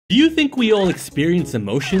Do you think we all experience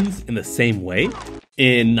emotions in the same way?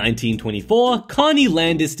 In 1924, Connie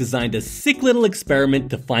Landis designed a sick little experiment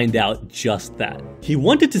to find out just that. He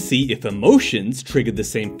wanted to see if emotions triggered the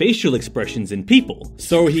same facial expressions in people.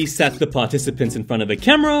 So he sat the participants in front of a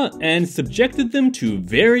camera and subjected them to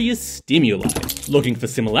various stimuli, looking for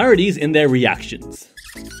similarities in their reactions.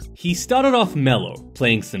 He started off mellow,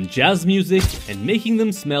 playing some jazz music and making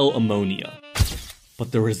them smell ammonia.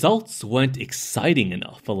 But the results weren't exciting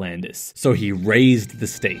enough for Landis, so he raised the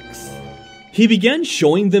stakes. He began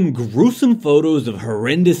showing them gruesome photos of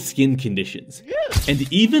horrendous skin conditions,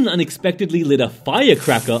 and even unexpectedly lit a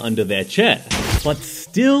firecracker under their chair. But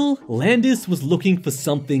still, Landis was looking for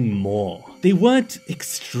something more. They weren't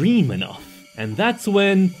extreme enough, and that's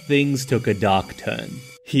when things took a dark turn.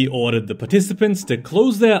 He ordered the participants to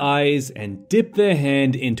close their eyes and dip their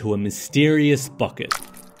hand into a mysterious bucket,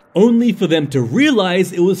 only for them to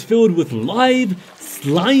realize it was filled with live,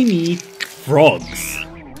 slimy frogs.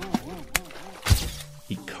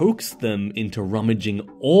 He coaxed them into rummaging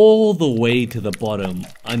all the way to the bottom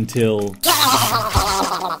until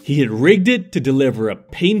he had rigged it to deliver a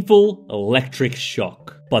painful electric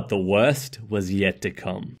shock. But the worst was yet to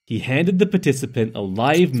come. He handed the participant a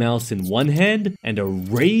live mouse in one hand and a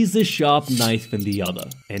razor-sharp knife in the other,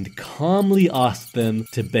 and calmly asked them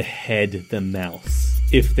to behead the mouse.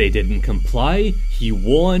 If they didn't comply, he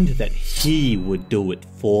warned that he would do it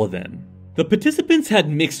for them. The participants had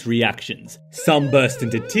mixed reactions. Some burst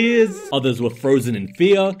into tears, others were frozen in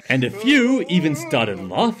fear, and a few even started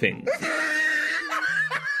laughing.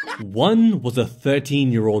 One was a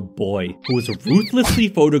 13-year-old boy who was ruthlessly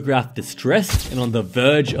photographed distressed and on the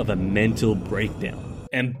verge of a mental breakdown.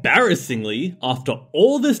 Embarrassingly, after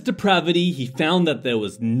all this depravity, he found that there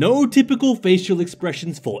was no typical facial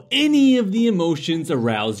expressions for any of the emotions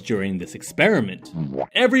aroused during this experiment.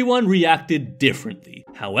 Everyone reacted differently.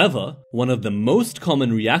 However, one of the most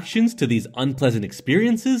common reactions to these unpleasant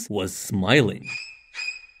experiences was smiling.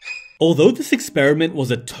 Although this experiment was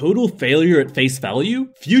a total failure at face value,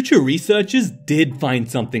 future researchers did find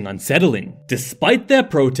something unsettling. Despite their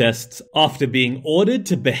protests, after being ordered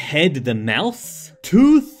to behead the mouse,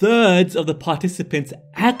 2/3 of the participants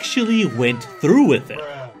actually went through with it.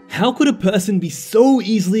 How could a person be so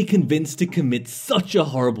easily convinced to commit such a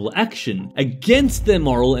horrible action against their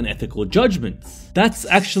moral and ethical judgments? That's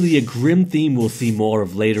actually a grim theme we'll see more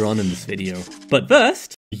of later on in this video. But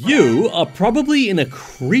first, you are probably in a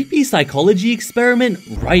creepy psychology experiment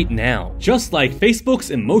right now. Just like Facebook's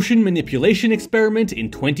emotion manipulation experiment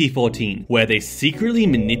in 2014, where they secretly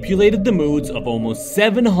manipulated the moods of almost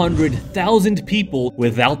 700,000 people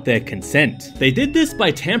without their consent. They did this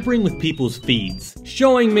by tampering with people's feeds,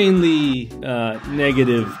 showing mainly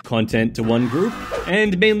negative content to one group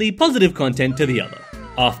and mainly positive content to the other.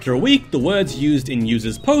 After a week, the words used in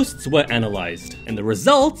users' posts were analyzed, and the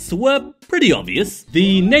results were pretty obvious.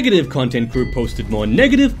 The negative content group posted more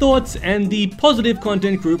negative thoughts, and the positive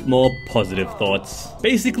content group more positive thoughts.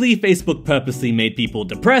 Basically, Facebook purposely made people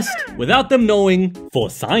depressed without them knowing, for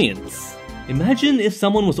science. Imagine if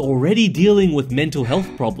someone was already dealing with mental health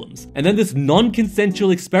problems, and then this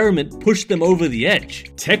non-consensual experiment pushed them over the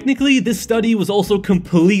edge. Technically, this study was also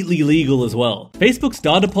completely legal as well. Facebook's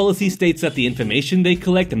data policy states that the information they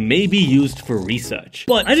collect may be used for research.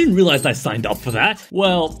 But I didn't realize I signed up for that.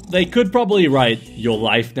 Well, they could probably write, "Your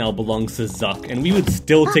life now belongs to Zuck," and we would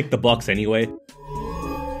still tick the box anyway.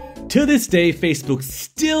 To this day, Facebook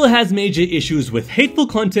still has major issues with hateful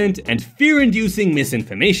content and fear-inducing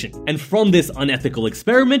misinformation. And from this unethical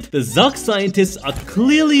experiment, the Zuck scientists are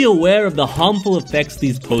clearly aware of the harmful effects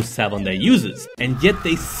these posts have on their users, and yet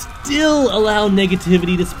they still allow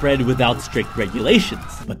negativity to spread without strict regulations.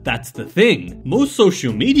 But that's the thing. Most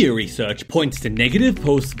social media research points to negative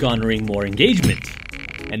posts garnering more engagement.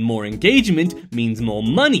 And more engagement means more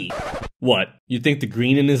money. What, you think the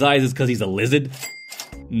green in his eyes is because he's a lizard?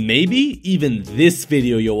 Maybe even this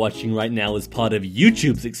video you're watching right now is part of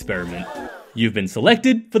YouTube's experiment. You've been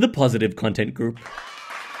selected for the positive content group.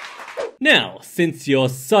 Now, since you're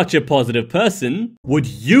such a positive person, would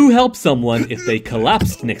you help someone if they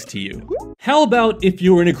collapsed next to you? How about if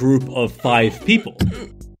you were in a group of 5 people?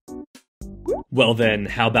 Well then,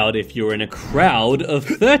 how about if you were in a crowd of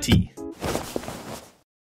 30?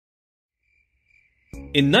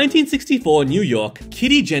 In 1964 New York,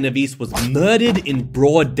 Kitty Genovese was murdered in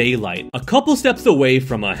broad daylight, a couple steps away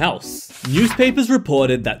from her house. Newspapers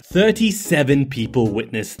reported that 37 people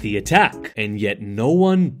witnessed the attack, and yet no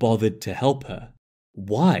one bothered to help her.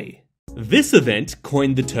 Why? This event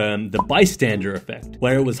coined the term the bystander effect,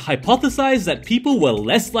 where it was hypothesized that people were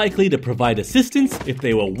less likely to provide assistance if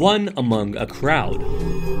they were one among a crowd.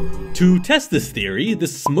 To test this theory, the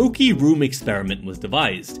Smoky room experiment was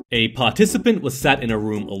devised. A participant was sat in a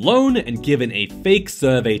room alone and given a fake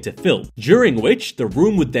survey to fill, during which the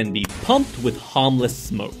room would then be pumped with harmless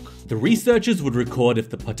smoke. The researchers would record if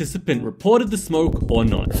the participant reported the smoke or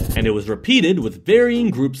not, and it was repeated with varying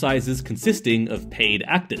group sizes consisting of paid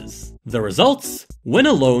actors. The results? When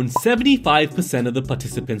alone, 75% of the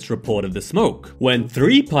participants reported the smoke. When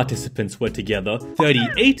 3 participants were together,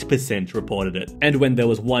 38% reported it. And when there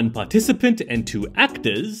was 1 participant and 2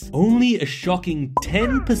 actors, only a shocking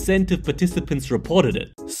 10% of participants reported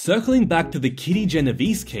it. Circling back to the Kitty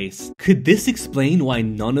Genovese case, could this explain why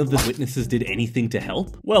none of the witnesses did anything to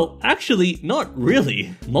help? Well, actually, not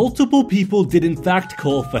really. Multiple people did in fact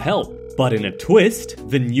call for help. But in a twist,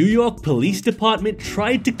 the New York Police Department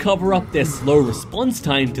tried to cover up their slow response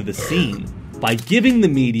time to the scene by giving the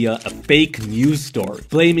media a fake news story,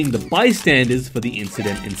 blaming the bystanders for the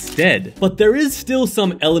incident instead. But there is still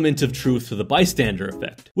some element of truth to the bystander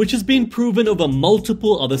effect, which has been proven over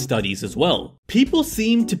multiple other studies as well. People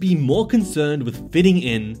seem to be more concerned with fitting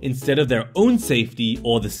in instead of their own safety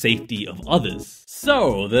or the safety of others.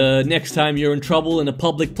 So, the next time you're in trouble in a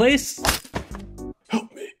public place,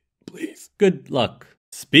 help me, please. Good luck.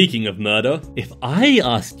 Speaking of murder, if I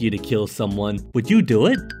asked you to kill someone, would you do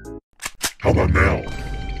it? How about now?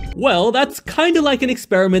 Well, that's kinda like an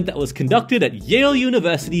experiment that was conducted at Yale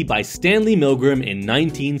University by Stanley Milgram in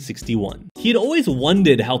 1961. He had always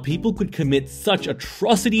wondered how people could commit such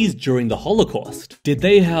atrocities during the Holocaust. Did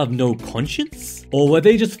they have no conscience? Or were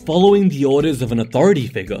they just following the orders of an authority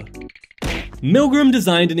figure? Milgram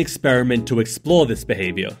designed an experiment to explore this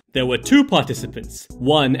behavior. There were 2 participants.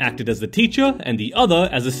 One acted as the teacher and the other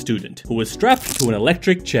as a student, who was strapped to an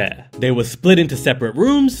electric chair. They were split into separate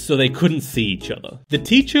rooms so they couldn't see each other. The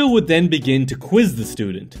teacher would then begin to quiz the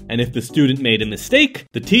student, and if the student made a mistake,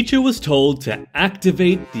 the teacher was told to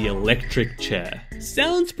activate the electric chair.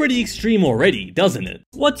 Sounds pretty extreme already, doesn't it?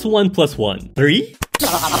 What's 1 + 1? 3?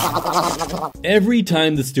 Every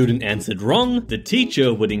time the student answered wrong, the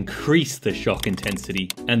teacher would increase the shock intensity,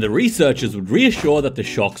 and the researchers would reassure that the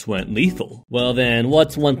shocks weren't lethal. Well then,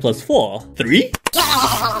 what's 1 + 4? 3?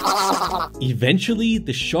 Eventually,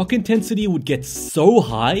 the shock intensity would get so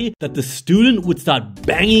high that the student would start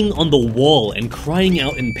banging on the wall and crying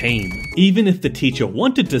out in pain. Even if the teacher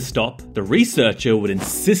wanted to stop, the researcher would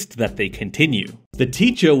insist that they continue. The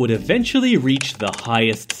teacher would eventually reach the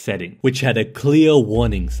highest setting, which had a clear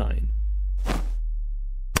warning sign.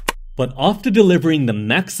 But after delivering the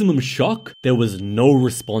maximum shock, there was no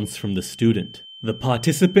response from the student. The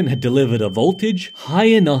participant had delivered a voltage high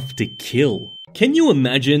enough to kill. Can you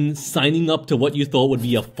imagine signing up to what you thought would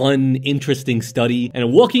be a fun, interesting study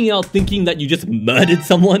and walking out thinking that you just murdered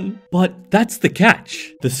someone? But that's the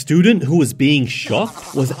catch. The student who was being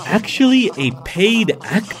shocked was actually a paid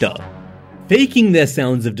actor, faking their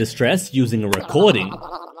sounds of distress using a recording.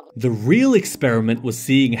 The real experiment was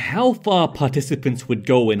seeing how far participants would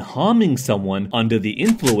go in harming someone under the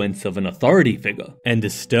influence of an authority figure. And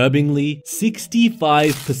disturbingly,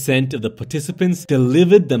 65% of the participants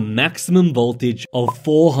delivered the maximum voltage of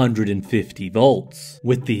 450 volts,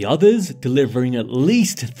 with the others delivering at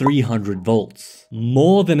least 300 volts.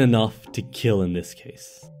 More than enough to kill in this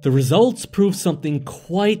case. The results prove something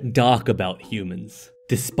quite dark about humans.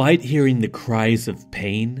 Despite hearing the cries of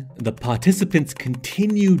pain, the participants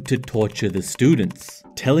continued to torture the students,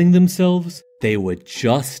 telling themselves they were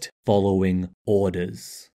just following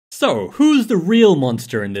orders. So, who's the real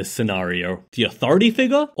monster in this scenario? The authority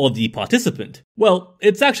figure or the participant? Well,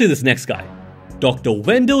 it's actually this next guy. Dr.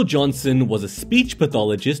 Wendell Johnson was a speech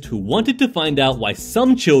pathologist who wanted to find out why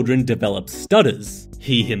some children develop stutters.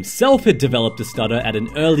 He himself had developed a stutter at an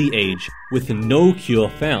early age, with no cure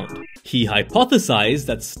found. He hypothesized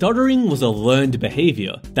that stuttering was a learned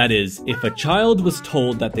behavior. That is, if a child was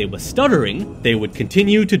told that they were stuttering, they would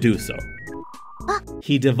continue to do so.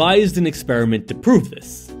 He devised an experiment to prove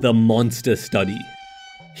this, the monster study.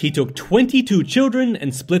 He took 22 children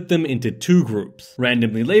and split them into 2 groups,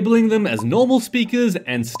 randomly labeling them as normal speakers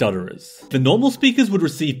and stutterers. The normal speakers would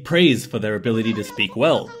receive praise for their ability to speak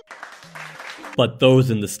well, but those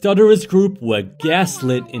in the stutterers group were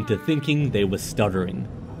gaslit into thinking they were stuttering,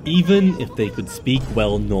 even if they could speak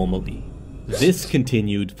well normally. This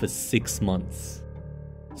continued for 6 months.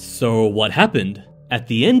 So what happened? At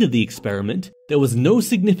the end of the experiment, there was no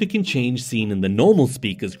significant change seen in the normal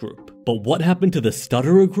speakers group, but what happened to the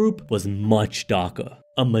stutterer group was much darker.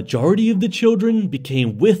 A majority of the children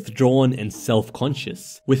became withdrawn and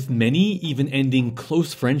self-conscious, with many even ending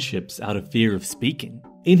close friendships out of fear of speaking.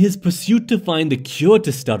 In his pursuit to find a cure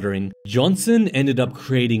to stuttering, Johnson ended up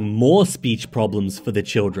creating more speech problems for the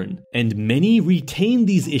children, and many retained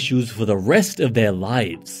these issues for the rest of their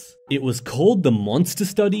lives. It was called the Monster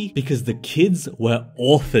Study because the kids were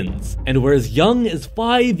orphans and were as young as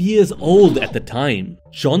 5 years old at the time.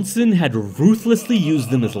 Johnson had ruthlessly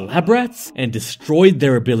used them as lab rats and destroyed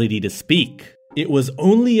their ability to speak. It was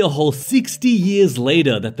only a whole 60 years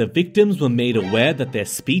later that the victims were made aware that their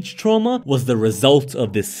speech trauma was the result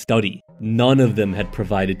of this study. None of them had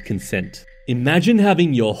provided consent. Imagine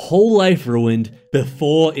having your whole life ruined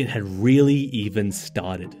before it had really even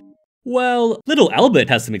started. Well, little Albert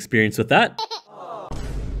has some experience with that.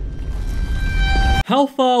 How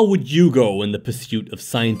far would you go in the pursuit of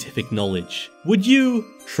scientific knowledge? Would you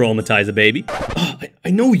traumatize a baby?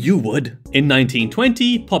 I know you would. In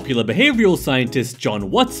 1920, popular behavioral scientist John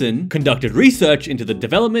Watson conducted research into the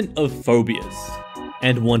development of phobias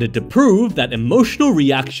and wanted to prove that emotional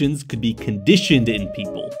reactions could be conditioned in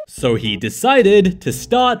people. So he decided to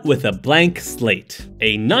start with a blank slate.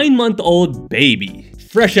 A 9-month-old baby,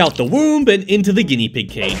 fresh out the womb and into the guinea pig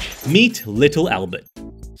cage. Meet little Albert.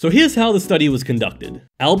 So here's how the study was conducted.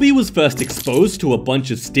 Albie was first exposed to a bunch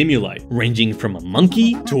of stimuli, ranging from a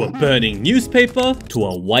monkey, to a burning newspaper, to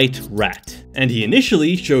a white rat. And he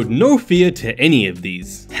initially showed no fear to any of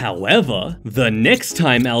these. However, the next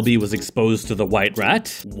time Albie was exposed to the white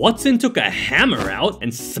rat, Watson took a hammer out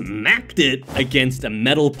and smacked it against a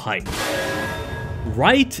metal pipe.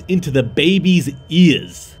 Right into the baby's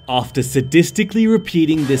ears. After sadistically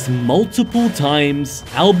repeating this multiple times,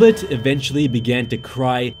 Albert eventually began to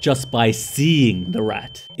cry just by seeing the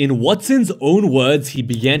rat. In Watson's own words, he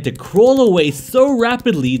began to crawl away so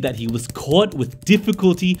rapidly that he was caught with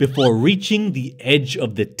difficulty before reaching the edge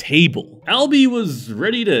of the table. Albie was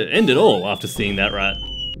ready to end it all after seeing that rat.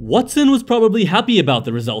 Watson was probably happy about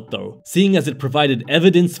the result though, seeing as it provided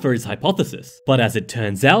evidence for his hypothesis. But as it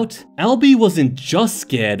turns out, Albie wasn't just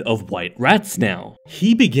scared of white rats now.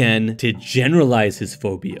 He began to generalize his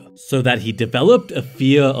phobia, so that he developed a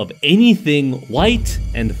fear of anything white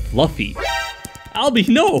and fluffy. Albie,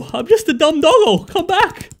 no, I'm just a dumb doggo, come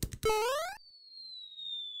back!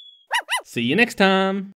 See you next time!